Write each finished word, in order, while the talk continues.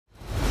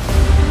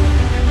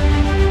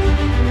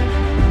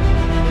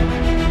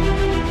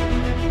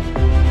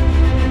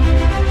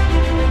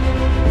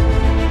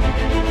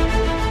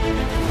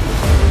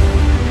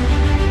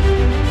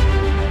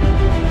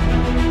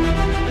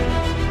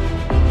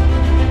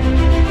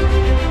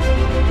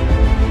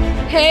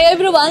Hey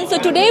everyone, so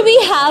today we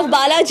have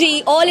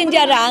Balaji, All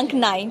India rank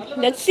 9.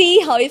 Let's see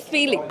how he's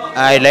feeling.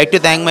 I'd like to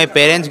thank my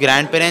parents,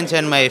 grandparents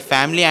and my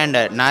family and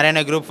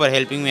Narayana Group for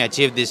helping me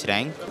achieve this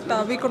rank.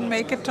 We could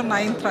make it to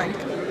 9th rank,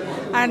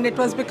 and it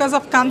was because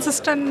of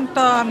consistent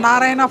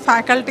Narayana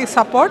faculty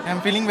support.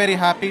 I'm feeling very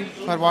happy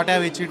for what I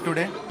have achieved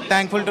today.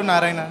 Thankful to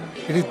Narayana.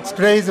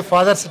 Today is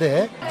Father's Day.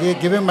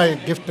 Give him my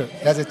gift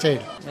as a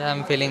child. Yeah,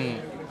 I'm feeling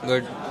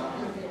good.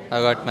 I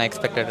got my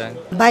expected rank.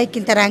 Bike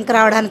ఇంత rank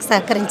రావడానికి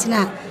సహకరించిన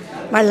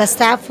వాళ్ళ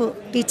staff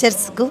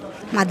teachers కు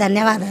మా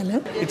ధన్యవాదాలు.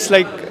 It's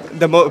like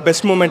the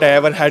best moment I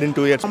ever had in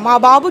 2 years. మా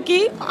బాబుకి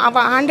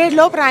 100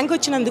 లోపు ర్యాంక్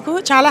వచ్చినందుకు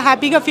చాలా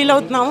హ్యాపీగా ఫీల్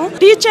అవుతున్నాము.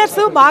 టీచర్స్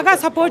బాగా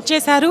సపోర్ట్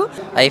చేశారు.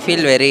 I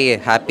feel very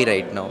happy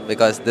right now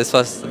because this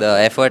was the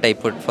effort I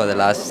put for the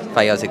last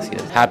 5 or 6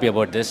 years. Happy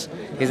about this.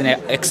 He's an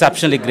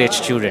exceptionally great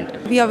student.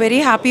 We are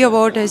very happy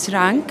about his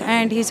rank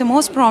and he's a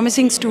most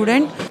promising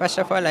student. First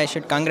of all, I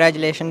should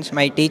congratulations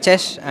my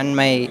teachers and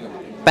my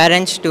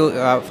parents to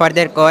for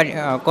their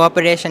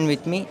cooperation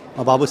with me.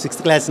 మా బాబు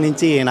 6th class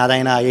నుంచి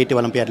Narayana IIT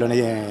ఒలింపియాడ్లోనే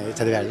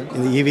చదివాడు.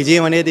 ఈ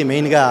విజయం అనేది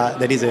మెయిన్గా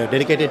that is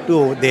dedicated to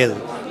their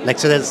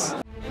lecturers